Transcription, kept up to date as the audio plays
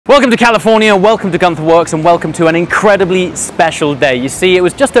Welcome to California, welcome to Guntherwerks, and welcome to an incredibly special day. You see, it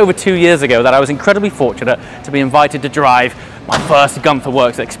was just over 2 years ago that I was incredibly fortunate to be invited to drive my first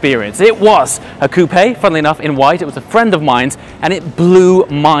Guntherwerks experience. It was a coupe, funnily enough, in white. It was a friend of mine's, and it blew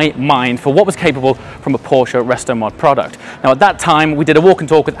my mind for what was capable from a Porsche Resto Mod product. Now, at that time, we did a walk and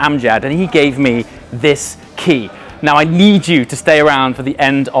talk with Amjad, and he gave me this key. Now, I need you to stay around for the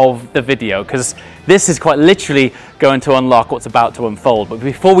end of the video because this is quite literally going to unlock what's about to unfold. But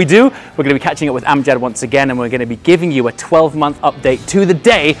before we do, we're going to be catching up with Amjad once again, and we're going to be giving you a 12-month update to the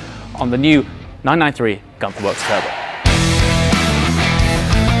day on the new 993 Guntherwerks Turbo.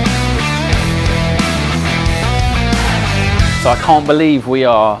 So I can't believe we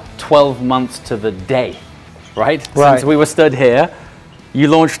are 12 months to the day, right? Since we were stood here. You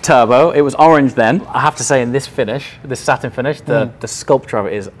launched Turbo, it was orange then. I have to say, in this finish, this satin finish, the sculpture of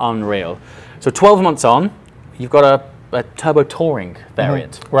it is unreal. So 12 months on, you've got a Turbo Touring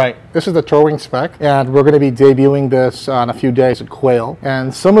variant. Right, this is the Touring spec, and we're going to be debuting this in a few days at Quail.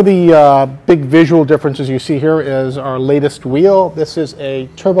 And some of the big visual differences you see here is our latest wheel. This is a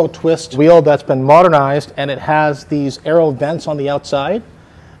Turbo Twist wheel that's been modernized, and it has these aero vents on the outside.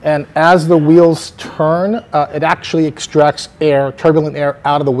 And as the wheels turn, it actually extracts air, turbulent air,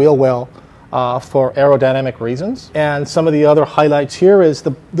 out of the wheel well for aerodynamic reasons. And some of the other highlights here is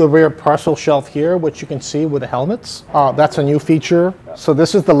the rear parcel shelf here, which you can see with the helmets. That's a new feature. So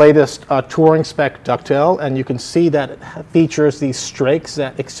this is the latest Touring spec ducktail, and you can see that it features these strakes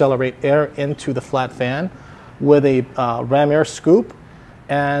that accelerate air into the flat fan with a ram air scoop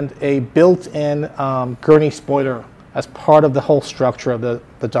and a built-in gurney spoiler as part of the whole structure of the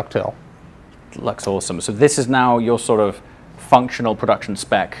ducktail. Looks awesome. So this is now your sort of functional production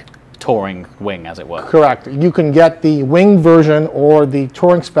spec touring wing, as it were. Correct. You can get the wing version or the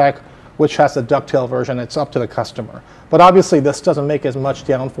touring spec, which has the ducktail version. It's up to the customer. But obviously this doesn't make as much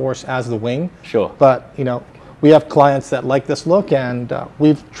downforce as the wing. Sure. But you know, we have clients that like this look, and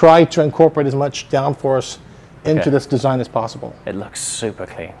we've tried to incorporate as much downforce into this design as possible. It looks super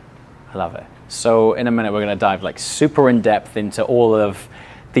clean. I love it. So in a minute, we're going to dive like super in depth into all of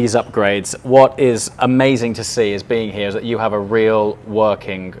these upgrades. What is amazing to see is being here is that you have a real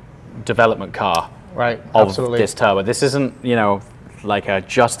working development car of this Turbo. This isn't, you know, like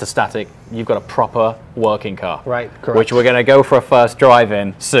just a static, you've got a proper working car. Right, correct. Which we're going to go for a first drive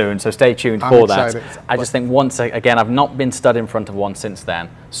in soon, so stay tuned for that. I just think once again, I've not been stood in front of one since then.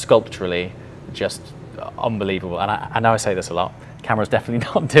 Sculpturally, just unbelievable. And I know I say this a lot. Camera's definitely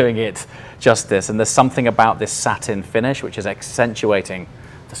not doing it justice, and there's something about this satin finish which is accentuating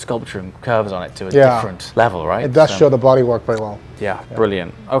the sculpture and curves on it to a different level, right? It does show the bodywork very well. Yeah,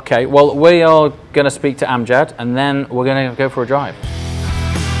 brilliant. Okay, well, we are going to speak to Amjad, and then we're going to go for a drive.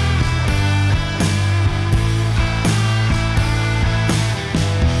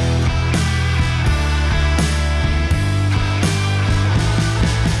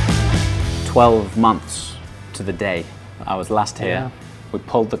 "12 months to the day. I was last here. Yeah. We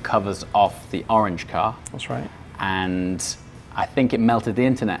pulled the covers off the orange car. That's right. And I think it melted the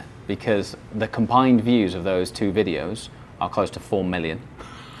internet because the combined views of those two videos are close to 4 million.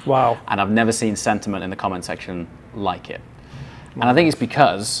 Wow. And I've never seen sentiment in the comment section like it. And I think it's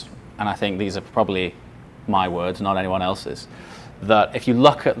because, and I think these are probably my words, not anyone else's, that if you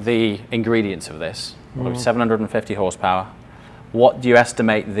look at the ingredients of this, 750 horsepower, what do you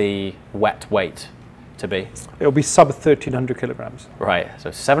estimate the wet weight to be? It'll be sub 1,300 kilograms. Right, so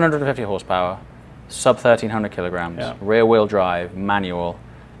 750 horsepower, sub 1,300 kilograms, rear wheel drive, manual,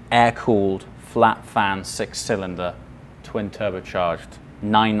 air cooled, flat fan, 6-cylinder, twin turbocharged,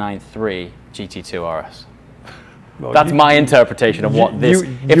 993 GT2 RS. Well, that's my interpretation of what this,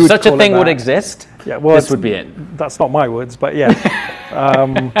 if such a thing would exist, this would be it. That's not my words, but yeah.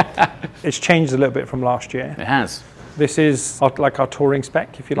 It's changed a little bit from last year. It has. This is like our touring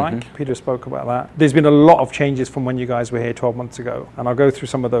spec, if you like. Peter spoke about that. There's been a lot of changes from when you guys were here 12 months ago, and I'll go through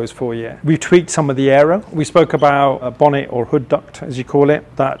some of those for you. We tweaked some of the aero. We spoke about a bonnet or hood duct, as you call it,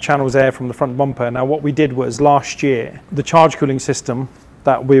 that channels air from the front bumper. Now, what we did was last year, the charge cooling system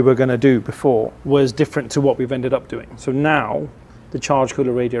that we were going to do before was different to what we've ended up doing. So now, the charge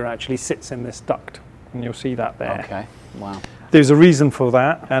cooler radiator actually sits in this duct, and you'll see that there. Okay, wow. There's a reason for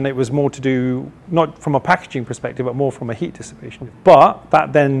that, and it was more to do, not from a packaging perspective, but more from a heat dissipation. But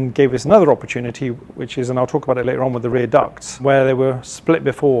that then gave us another opportunity, which is, and I'll talk about it later on with the rear ducts, where they were split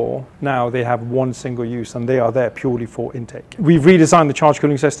before, now they have one single use, and they are there purely for intake. We've redesigned the charge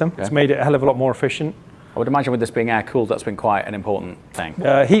cooling system. It's made it a hell of a lot more efficient. I would imagine with this being air-cooled, that's been quite an important thing.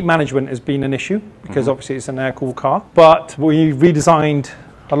 Heat management has been an issue, because obviously it's an air-cooled car. But we redesigned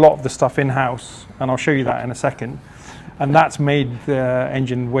a lot of the stuff in-house, and I'll show you that in a second. And that's made the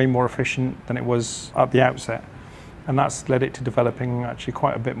engine way more efficient than it was at the outset. And that's led it to developing actually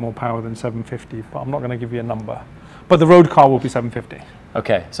quite a bit more power than 750, but I'm not going to give you a number. But the road car will be 750.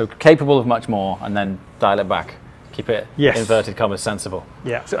 Okay, so capable of much more, and then dial it back. Keep it, yes, inverted commas, sensible.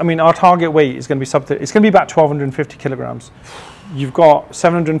 Yeah. So, I mean, our target weight is going to be it's going to be about 1,250 kilograms. You've got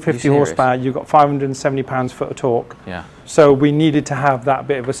 750 horsepower, you've got 570 pounds-foot of torque. Yeah. So we needed to have that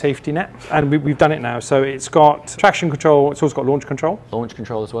bit of a safety net, and we've done it now. So it's got traction control, it's also got launch control. Launch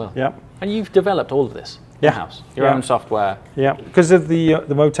control as well. Yeah. And you've developed all of this in-house, your own software. Yeah, because of the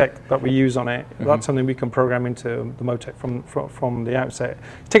Motec that we use on it, that's something we can program into the Motec from the outset.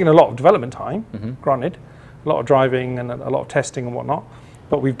 It's taken a lot of development time, granted, a lot of driving and a lot of testing and whatnot,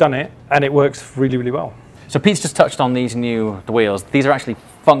 but we've done it, and it works really, really well. So Pete's just touched on these new wheels. These are actually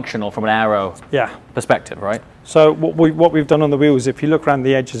functional from an aero perspective, right? So what we've done on the wheels, if you look around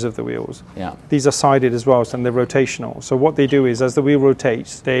the edges of the wheels, these are sided as well, so they're rotational. So what they do is, as the wheel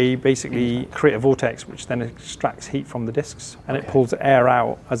rotates, they basically create a vortex, which then extracts heat from the discs, and it pulls air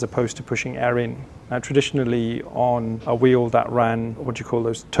out as opposed to pushing air in. Now, traditionally on a wheel that ran, what do you call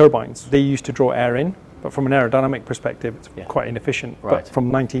those, turbines, they used to draw air in. But from an aerodynamic perspective, it's quite inefficient. Right. But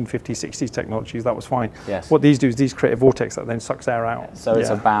from 1950s, 60s technologies, that was fine. Yes. What these do is these create a vortex that then sucks air out. So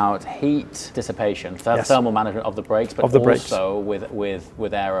it's about heat dissipation, thermal management of the brakes, but also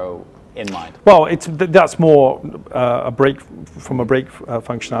with aero in mind. Well, that's more a brake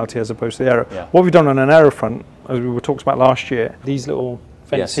functionality as opposed to the aero. Yeah. What we've done on an aero front, as we talked about last year, these little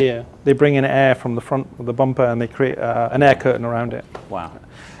vents here, they bring in air from the front of the bumper and they create an air curtain around it. Wow.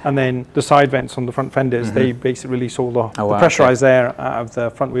 And then the side vents on the front fenders, they basically release all the pressurized air out of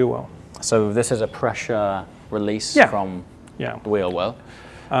the front wheel well. So this is a pressure release from the wheel well.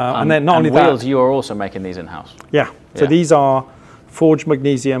 And then not only wheels, that, you are also making these in-house. Yeah. So these are forged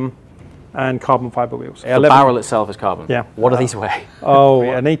magnesium and carbon fiber wheels. The barrel itself is carbon. Yeah. What do these weigh? Oh,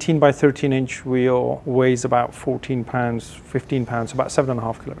 an 18 by 13 inch wheel weighs about 14 pounds, 15 pounds, about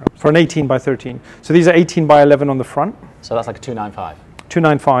 7.5 kilograms for an 18 by 13. So these are 18 by 11 on the front. So that's like a 295.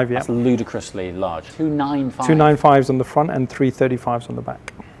 295, yeah. That's ludicrously large. 295. 295s on the front and 335s on the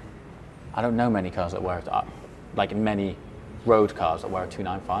back. I don't know many cars that wear it up, like many road cars that wear a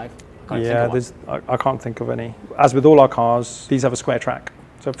 295. I can't think of any. As with all our cars, these have a square track.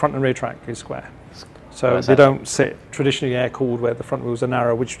 So front and rear track is square. So they don't sit traditionally air-cooled where the front wheels are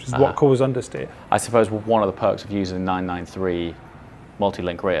narrow, which is what causes understeer. I suppose one of the perks of using 993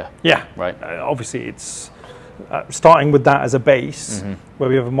 multi-link rear. Yeah, right. Obviously, it's starting with that as a base, where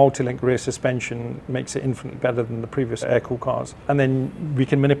we have a multi-link rear suspension, makes it infinitely better than the previous air-cooled cars. And then we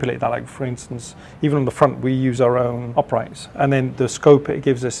can manipulate that. Like for instance, even on the front, we use our own uprights. And then the scope it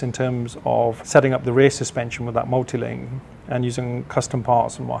gives us in terms of setting up the rear suspension with that multi-link and using custom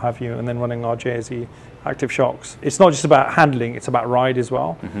parts and what have you, and then running our JSE active shocks. It's not just about handling, it's about ride as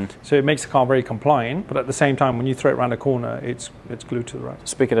well. So it makes the car very compliant, but at the same time, when you throw it around a corner, it's glued to the road.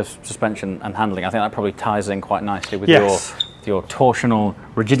 Speaking of suspension and handling, I think that probably ties in quite nicely with your torsional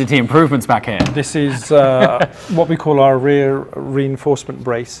rigidity improvements back here. This is what we call our rear reinforcement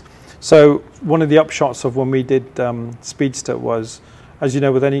brace. So one of the upshots of when we did Speedster was, as you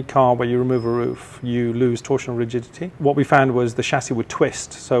know, with any car where you remove a roof, you lose torsional rigidity. What we found was the chassis would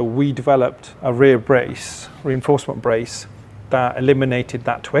twist. So we developed a rear brace, reinforcement brace, that eliminated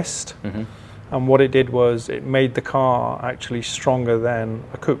that twist. And what it did was it made the car actually stronger than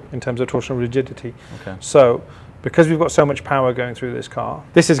a coupe in terms of torsional rigidity. So because we've got so much power going through this car,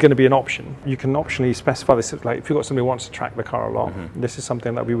 this is going to be an option. You can optionally specify this, like if you've got somebody who wants to track the car a lot, this is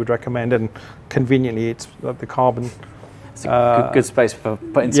something that we would recommend, and conveniently it's the carbon. It's a good space for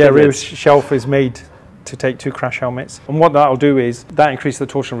putting rear shelf is made to take 2 crash helmets. And what that'll do is that increases the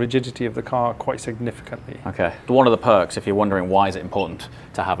torsional rigidity of the car quite significantly. Okay. One of the perks, if you're wondering why is it important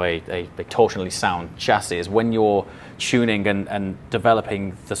to have a torsionally sound chassis, is when you're tuning and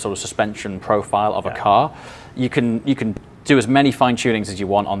developing the sort of suspension profile of a car, you can do as many fine tunings as you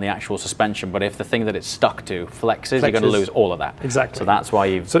want on the actual suspension, but if the thing that it's stuck to flexes, you're going to lose all of that. Exactly. So that's why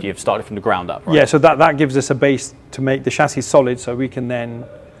you've started from the ground up, right? Yeah, so that gives us a base to make the chassis solid, so we can then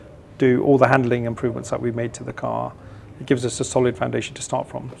do all the handling improvements that we've made to the car. It gives us a solid foundation to start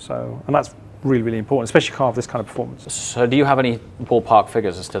from. So, and that's really, really important, especially a car of this kind of performance. So do you have any ballpark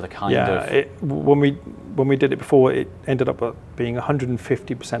figures as to the kind of... When we did it before, it ended up being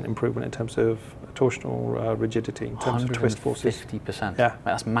 150% improvement in terms of torsional rigidity, in terms of twist forces. 50%? Yeah.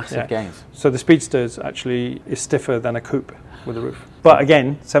 That's massive gains. So the Speedsters actually is stiffer than a coupe with a roof. But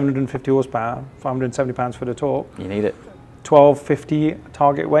again, 750 horsepower, 570 pounds for the torque. You need it. 1250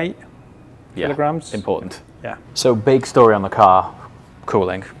 target weight, kilograms. Important. Yeah. So big story on the car,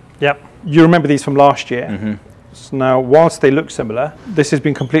 cooling. Yep. You remember these from last year. So now, whilst they look similar, this has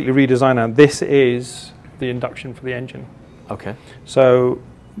been completely redesigned now. This is the induction for the engine. Okay. So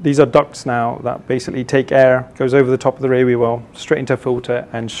these are ducts now that basically take air, goes over the top of the rear wheel well, straight into a filter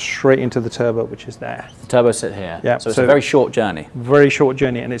and straight into the turbo, which is there. The turbo sit here. Yeah. So it's a very short journey. Very short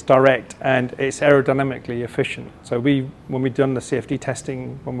journey, and it's direct and it's aerodynamically efficient. So when we've done the CFD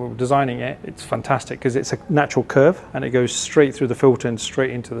testing, when we were designing it, it's fantastic because it's a natural curve and it goes straight through the filter and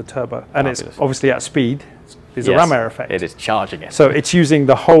straight into the turbo. And it's obviously at speed. There's a ram air effect. It is charging it. So it's using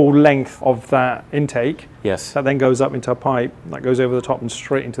the whole length of that intake. Yes. That then goes up into a pipe that goes over the top and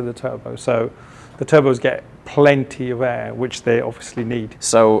straight into the turbo. So the turbos get plenty of air, which they obviously need.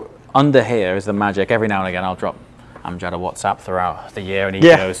 So under here is the magic. Every now and again, I'll drop Amjad a WhatsApp throughout the year, and he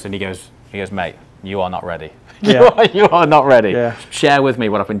goes, mate, you are not ready. Yeah. You are not ready. Yeah. Share with me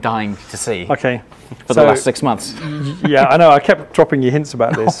what I've been dying to see. Okay. For the last 6 months. Yeah, I know. I kept dropping you hints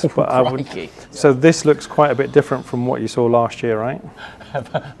about this, but I would. Crikey. So this looks quite a bit different from what you saw last year, right?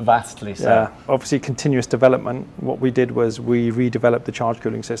 Vastly so. Yeah. Obviously, continuous development. What we did was we redeveloped the charge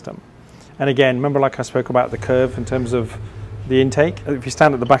cooling system. And again, remember, like I spoke about the curve in terms of the intake. If you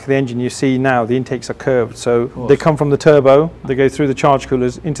stand at the back of the engine, you see now the intakes are curved. So they come from the turbo, they go through the charge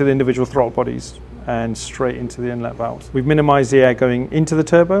coolers into the individual throttle bodies and straight into the inlet valves. We've minimized the air going into the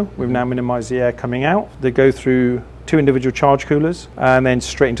turbo. We've now minimized the air coming out. They go through 2 individual charge coolers and then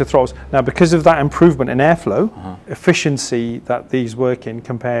straight into throttles. Now, because of that improvement in airflow, efficiency that these work in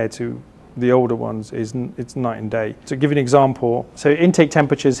compared to the older ones it's night and day. To give you an example, so intake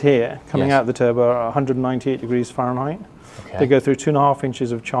temperatures here coming out of the turbo are 198 degrees Fahrenheit. Okay. They go through 2.5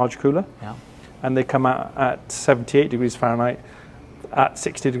 inches of charge cooler, and they come out at 78 degrees Fahrenheit at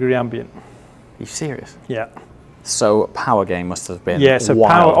 60 degree ambient. Are you serious? Yeah. So power gain must have been so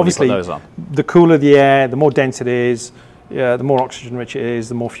wild power, when obviously, you put those on. The cooler the air, the more dense it is, the more oxygen rich it is,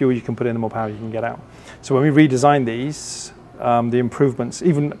 the more fuel you can put in, the more power you can get out. So when we redesigned these, the improvements,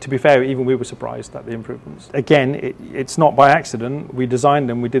 even to be fair, even we were surprised at the improvements. Again, it's not by accident. We designed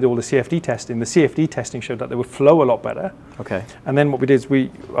them, we did all the CFD testing. The CFD testing showed that they would flow a lot better. Okay. And then what we did is we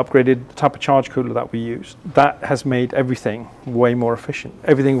upgraded the type of charge cooler that we used. That has made everything way more efficient.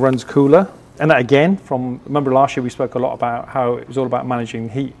 Everything runs cooler. And that again, remember last year we spoke a lot about how it was all about managing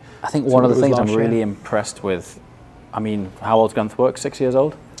heat. I think one of the things I'm really impressed with, I mean, how old's Guntherwerks? 6 years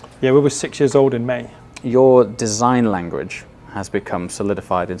old? Yeah, we were 6 years old in May. Your design language has become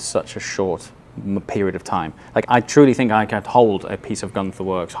solidified in such a short period of time. Like, I truly think I could hold a piece of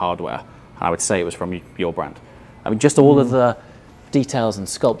Guntherwerks hardware and I would say it was from your brand. I mean, just all of the details and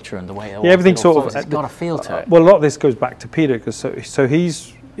sculpture and the way it all everything sort of, it's got a feel to it. Well, a lot of this goes back to Peter, because so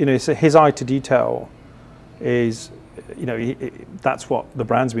he's, so his eye to detail is, that's what the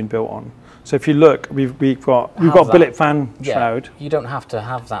brand's been built on. So if you look, we've got billet fan shroud. You don't have to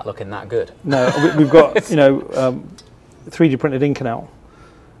have that looking that good. No, we've got 3D printed Inconel.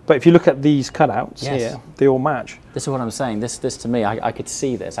 But if you look at these cutouts here, they all match. This is what I'm saying. This to me, I could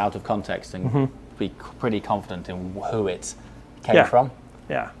see this out of context and be pretty confident in who it came from.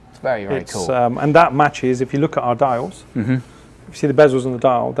 Yeah, it's very cool. And that matches. If you look at our dials, if you see the bezels on the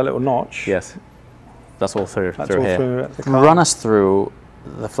dial, that little notch. Yes, that's all through. That's all here. through the car. Run us through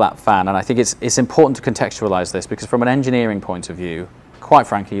the flat fan, and I think it's important to contextualize this, because from an engineering point of view, quite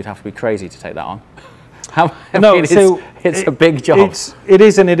frankly, you'd have to be crazy to take that on. It's a big job. It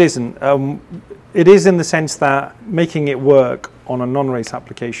is and it isn't. It is in the sense that making it work on a non-race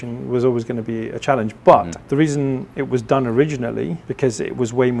application was always going to be a challenge. But the reason it was done originally, because it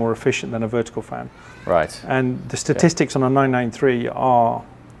was way more efficient than a vertical fan. Right. And the statistics on a 993 are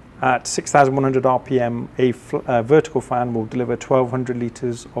at 6,100 RPM, a vertical fan will deliver 1,200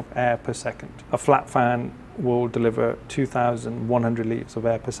 litres of air per second. A flat fan will deliver 2,100 litres of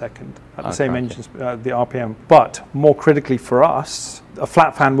air per second at the same engine, the RPM. But more critically for us, a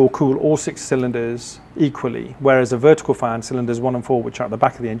flat fan will cool all 6 cylinders equally, whereas a vertical fan, cylinders 1 and 4, which are at the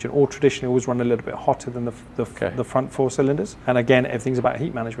back of the engine, all traditionally always run a little bit hotter than the front 4 cylinders. And again, everything's about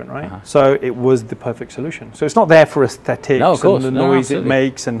heat management, right? So it was the perfect solution. So it's not there for aesthetics and the noise it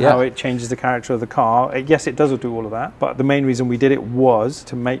makes and how it changes the character of the car. Yes, it does do all of that, but the main reason we did it was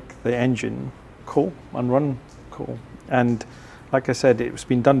to make the engine cool and run cool. And like I said, it's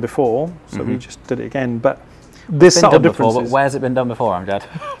been done before, so we just did it again. But there's subtle differences. But where's it been done before, Amjad?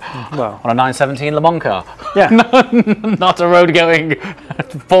 Well, on a 917 Le Mans car. Yeah. Not a road-going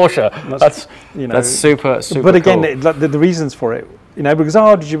Porsche. That's super But again, cool. the reasons for it,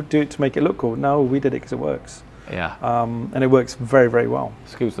 because did you do it to make it look cool? No, we did it because it works. Yeah. And it works very, very well.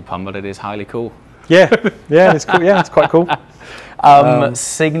 Excuse the pun, but it is highly cool. Yeah, it's cool. Yeah, it's quite cool.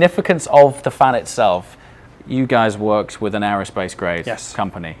 Significance of the fan itself. you guys worked with an aerospace grade Yes.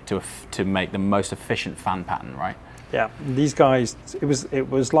 company to make the most efficient fan pattern, right? Yeah, these guys, it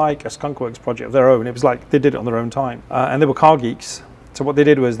was like a skunkworks project of their own. It was like they did it on their own time. And they were car geeks. So what they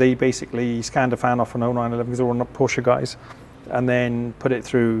did was they basically scanned a fan off an 0911 because they were not Porsche guys, and then put it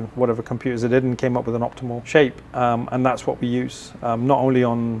through whatever computers they did and came up with an optimal shape. And that's what we use, not only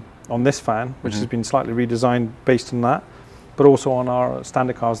on this fan, which has been slightly redesigned based on that, but also on our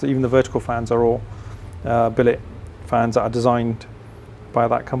standard cars. Even the vertical fans are all billet fans that are designed by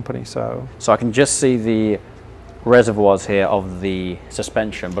that company. So I can just see the reservoirs here of the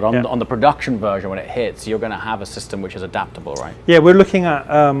suspension, but on the production version, when it hits, you're going to have a system which is adaptable, right? Yeah, we're looking at,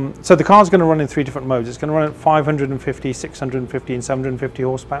 so the car's going to run in 3 different modes. It's going to run at 550, 650 and 750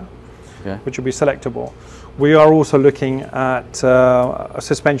 horsepower, which will be selectable. We are also looking at a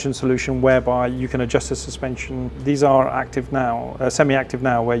suspension solution whereby you can adjust the suspension. These are active now, semi-active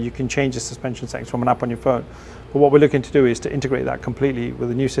now, where you can change the suspension settings from an app on your phone. But what we're looking to do is to integrate that completely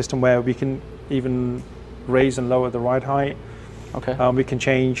with a new system where we can even raise and lower the ride height. Okay. We can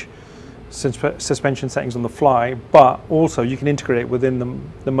change suspension settings on the fly, but also you can integrate within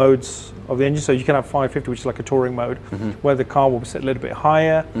the modes of the engine. So you can have 550, which is like a touring mode, where the car will sit a little bit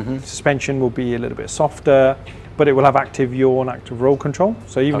higher, suspension will be a little bit softer, but it will have active yaw and active roll control.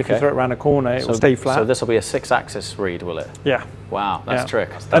 So even if you throw it around a corner, it will stay flat. So this will be a 6-axis read, will it? Yeah. Wow, that's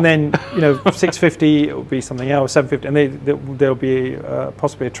trick. And then 650, it will be something else, 750, and there'll be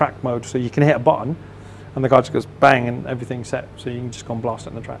possibly a track mode, so you can hit a button, and the car just goes bang, and everything's set, so you can just go and blast it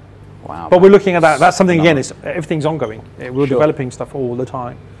on the track. Wow. But we're looking at that. That's something, again, everything's ongoing. We're developing stuff all the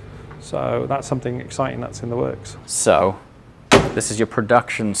time. So that's something exciting that's in the works. So this is your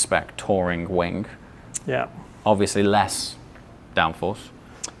production spec touring wing. Yeah. Obviously less downforce.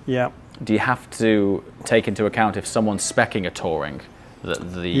 Yeah. Do you have to take into account if someone's speccing a touring,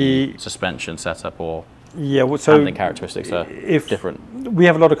 that the suspension setup or handling characteristics are different? We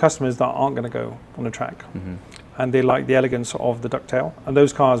have a lot of customers that aren't going to go on a track, and they like the elegance of the ducktail, and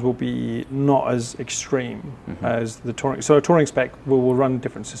those cars will be not as extreme as the touring. So a touring spec will run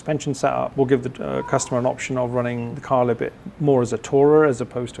different suspension setup. We'll give the customer an option of running the car a little bit more as a tourer as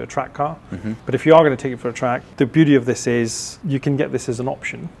opposed to a track car. But if you are going to take it for a track, the beauty of this is you can get this as an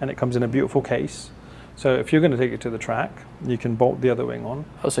option, and it comes in a beautiful case. So if you're going to take it to the track, you can bolt the other wing on.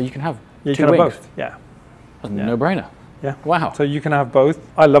 Oh, so you can have you two can wings? have both. Yeah. That's a no-brainer. Yeah. Wow. So you can have both.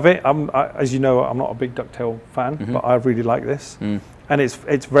 I love it. As you know, I'm not a big ducktail fan, but I really like this. And it's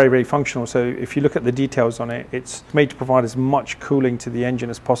very, very functional. So if you look at the details on it, it's made to provide as much cooling to the engine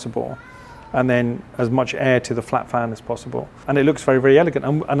as possible, and then as much air to the flat fan as possible. And it looks very, very elegant.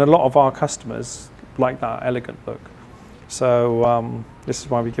 And a lot of our customers like that elegant look. So this is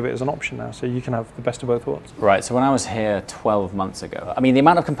why we give it as an option now, so you can have the best of both worlds. Right, so when I was here 12 months ago, I mean, the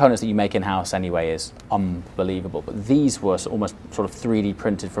amount of components that you make in-house anyway is unbelievable, but these were almost sort of 3D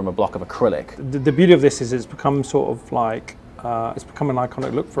printed from a block of acrylic. The beauty of this is it's become sort of like, it's become an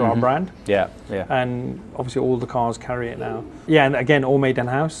iconic look for our brand. Yeah, yeah. And obviously all the cars carry it now. Yeah, and again, all made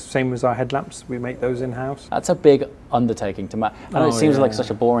in-house, same as our headlamps, we make those in-house. That's a big undertaking to make. I know it seems like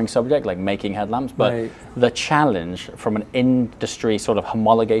such a boring subject, like making headlamps, but the challenge from an industry sort of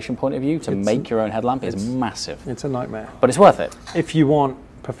homologation point of view to make your own headlamp is massive. It's a nightmare. But it's worth it. If you want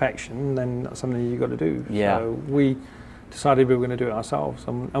perfection, then that's something you've got to do. Yeah. So we decided we were going to do it ourselves.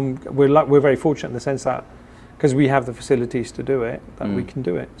 And we're very fortunate in the sense that because we have the facilities to do it, that we can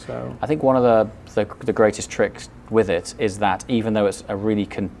do it. So I think one of the greatest tricks with it is that even though it's a really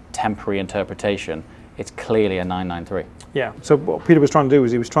contemporary interpretation, it's clearly a 993. Yeah, so what Peter was trying to do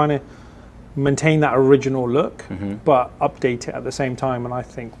was he was trying to maintain that original look, but update it at the same time, and I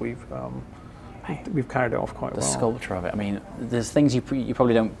think we've carried it off quite well. The sculpture of it, I mean, there's things you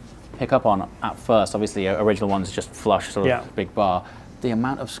probably don't pick up on at first. Obviously, original one's just flush, sort of big bar. The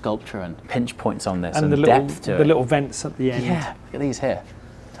amount of sculpture and pinch points on this and the depth to it. The little vents at the end. Yeah, look at these here.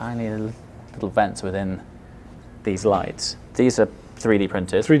 Tiny little vents within these lights. These are 3D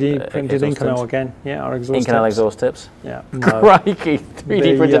printed. 3D printed Inconel again. Yeah, our exhaust Inconel tips. exhaust tips. Yeah. Crikey,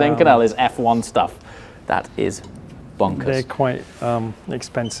 3D printed Inconel is F1 stuff. That is bonkers. They're quite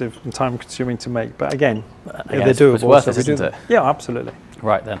expensive and time consuming to make, but again they're doable. It's worth it, isn't it? Yeah, absolutely.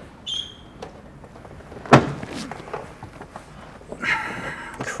 Right then.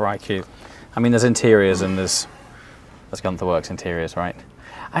 Crikey. I mean, there's interiors and there's Guntherwerks interiors, right?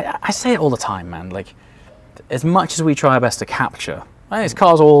 I say it all the time, man. Like, as much as we try our best to capture, there's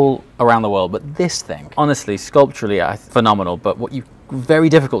cars all around the world, but this thing, honestly, sculpturally, phenomenal. But what very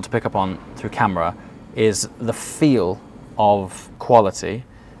difficult to pick up on through camera is the feel of quality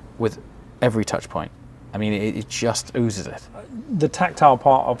with every touch point. I mean, it just oozes it. The tactile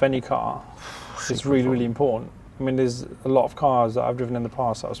part of any car It's really, really important. I mean, there's a lot of cars that I've driven in the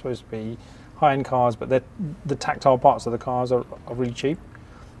past that are supposed to be high-end cars, but the tactile parts of the cars are really cheap,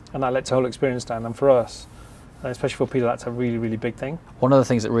 and that lets the whole experience down. And for us, and especially for Peter, that's a really, really big thing. One of the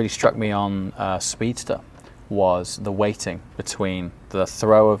things that really struck me on Speedster was the weighting between the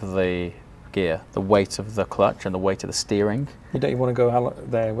throw of the gear, the weight of the clutch, and the weight of the steering. You don't even want to go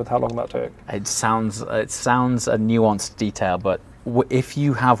there with how long that took. It sounds a nuanced detail, but if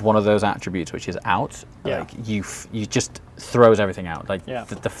you have one of those attributes which is out, like you just throws everything out. Like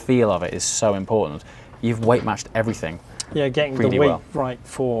the feel of it is so important. You've weight matched everything. Yeah, getting really the weight well right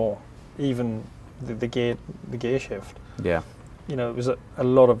for even the gear shift. Yeah. You know, it was a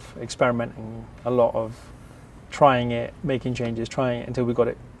lot of experimenting, a lot of trying it, making changes, trying it until we got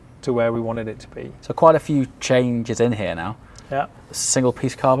it to where we wanted it to be. So quite a few changes in here now. Yeah. Single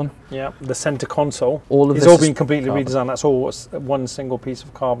piece carbon. Yeah. The center console. All of it's this all been completely carbon. redesigned. That's all one single piece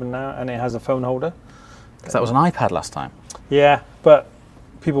of carbon now, and it has a phone holder. Because that was an iPad last time. Yeah, but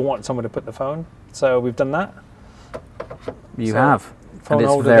people want somewhere to put the phone, so we've done that. You have, and it's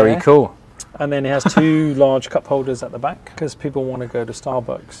holder very there. cool. And then it has two large cup holders at the back because people want to go to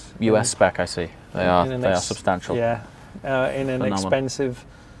Starbucks. US spec, I see. They are substantial. Yeah, in an Phenomenal. Expensive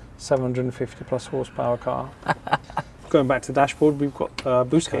 750 plus horsepower car. Going back to the dashboard, we've got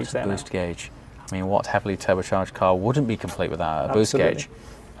boost gauge there. Boost gauge. I mean, what heavily turbocharged car wouldn't be complete without a boost gauge?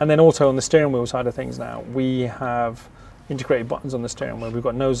 And then also on the steering wheel side of things now, we have integrated buttons on the steering wheel. We've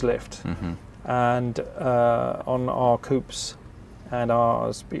got nose lift, and on our coupes and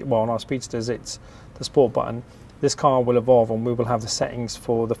on our speedsters, it's the sport button. This car will evolve, and we will have the settings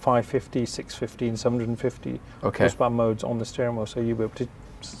for the 550, 650, and 750 horsepower modes on the steering wheel, so you'll be able to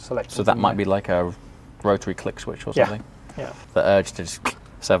select. So that might be like a rotary click switch or something. Yeah. The urge to just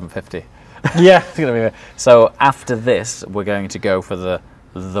 750. Yeah. It's gonna be. So after this, we're going to go for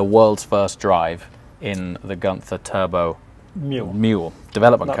the world's first drive in the Gunther Turbo Mule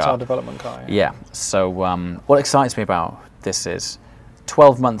development car. That's our development car. Yeah. So what excites me about this is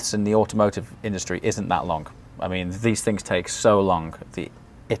 12 months in the automotive industry isn't that long. I mean, these things take so long. The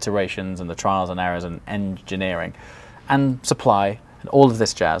iterations and the trials and errors and engineering and supply and all of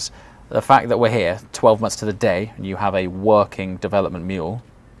this jazz. The fact that we're here 12 months to the day and you have a working development mule.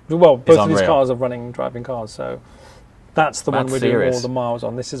 Well, both of these unreal. cars are driving cars, so that's the one we're doing serious. all the miles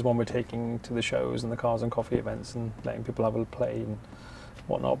on. This is one we're taking to the shows and the cars and coffee events and letting people have a play and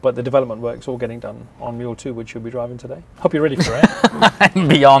whatnot. But the development work's all getting done on Mule 2, which you'll be driving today. Hope you're ready for it. I'm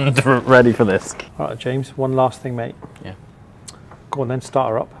beyond ready for this. All right, James, one last thing, mate. Yeah. Go on then,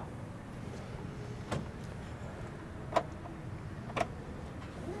 start her up.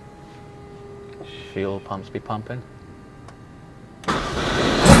 Fuel pumps be pumping.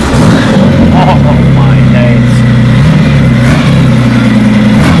 Oh my days.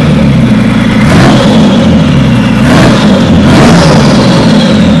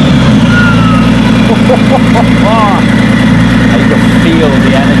 You can feel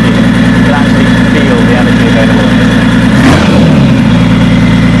the energy. You can actually feel the energy available in this thing.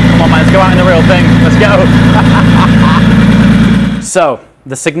 Come on, man, let's go out in the real thing. Let's go. So,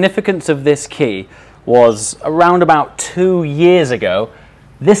 the significance of this key was around about 2 years ago.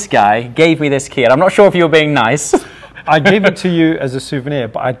 This guy gave me this key, and I'm not sure if you were being nice. I gave it to you as a souvenir,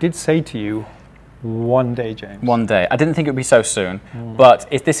 but I did say to you, one day, James. One day. I didn't think it would be so soon, but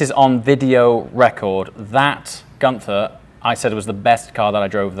if this is on video record, that Gunther, I said it was the best car that I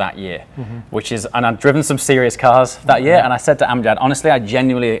drove that year, which is, and I've driven some serious cars that year, and I said to Amjad, honestly, I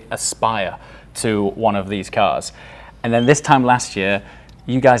genuinely aspire to one of these cars. And then this time last year,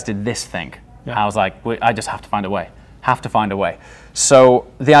 you guys did this thing. I was like, I just have to find a way. Have to find a way. So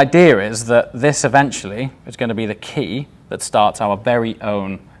the idea is that this eventually is going to be the key that starts our very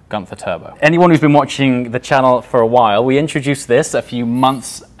own Gunther Turbo. Anyone who's been watching the channel for a while, we introduced this a few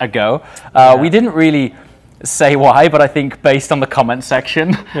months ago. We didn't really say why, but I think based on the comment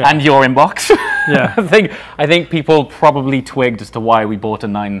section and your inbox, I think people probably twigged as to why we bought a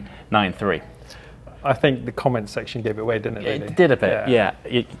 993. I think the comment section gave it away, didn't it? Really? It did a bit, yeah.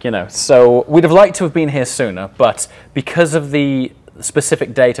 You know, so we'd have liked to have been here sooner, but because of the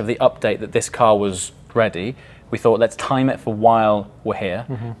specific date of the update that this car was ready, we thought let's time it for while we're here.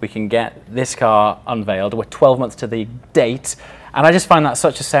 We can get this car unveiled. We're 12 months to the date, and I just find that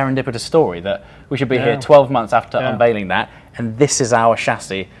such a serendipitous story that we should be here 12 months after unveiling that, and this is our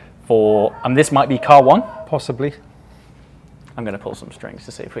chassis for, and this might be car one? Possibly. I'm going to pull some strings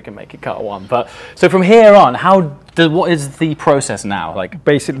to see if we can make it car one. But so from here on, what is the process now? Like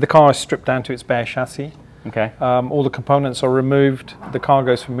basically, the car is stripped down to its bare chassis. Okay. All the components are removed. The car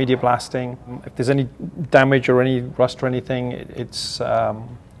goes for media blasting. If there's any damage or any rust or anything, it's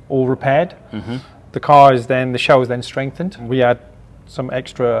all all repaired. The car is then, the shell is then strengthened. We add some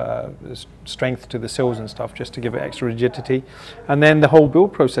extra strength to the sills and stuff just to give it extra rigidity. And then the whole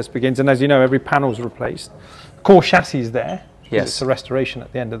build process begins. And as you know, every panel is replaced. Core chassis is there. Yes. It's a restoration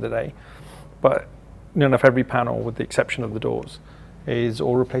at the end of the day. But near enough every panel, with the exception of the doors, is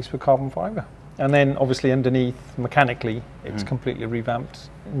all replaced with carbon fiber. And then obviously underneath, mechanically, it's completely revamped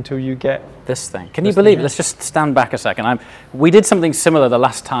until you get this thing. Can you believe it? Let's just stand back a second. We did something similar the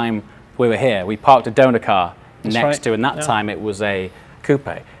last time we were here. We parked a donor car next to, and that time it was a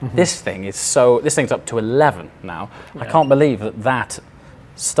coupe. This thing is this thing's up to 11 now. I can't believe that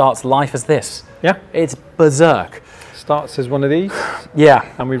starts life as this. Yeah. It's berserk. Starts as one of these. Yeah.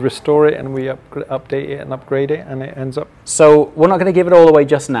 And we restore it and we update it and upgrade it, and it ends up. So we're not going to give it all away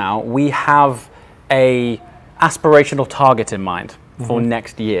just now. We have a aspirational target in mind for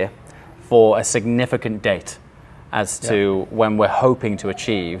next year for a significant date as to when we're hoping to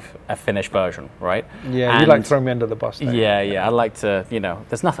achieve a finished version, right? Yeah, you like throwing me under the bus there. Yeah, I like to,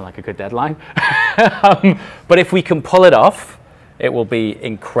 there's nothing like a good deadline. But if we can pull it off, it will be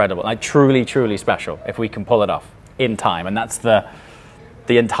incredible. Like truly, truly special if we can pull it off in time. And that's the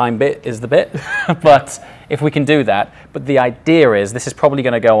in time bit is the bit. But if we can do that, but the idea is this is probably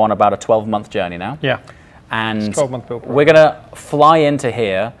going to go on about a 12-month journey now. Yeah. And it's 12-month build program. We're going to fly into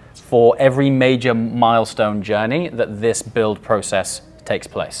here for every major milestone journey that this build process takes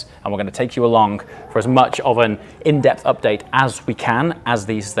place. And we're going to take you along for as much of an in-depth update as we can as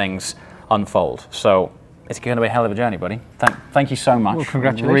these things unfold. So it's going to be a hell of a journey, buddy. Thank you so much. Well,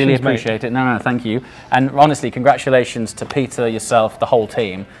 congratulations, really appreciate it. No, thank you. And honestly, congratulations to Peter, yourself, the whole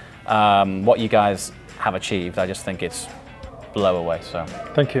team. What you guys have achieved, I just think it's blow away. So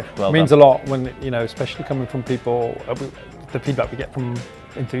thank you. Well it means done. a lot when, especially coming from people, the feedback we get from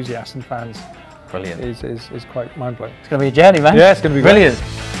enthusiasts and fans brilliant. is quite mind-blowing. It's going to be a journey, man. Yeah, it's going to be brilliant.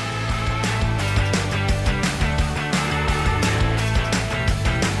 Great.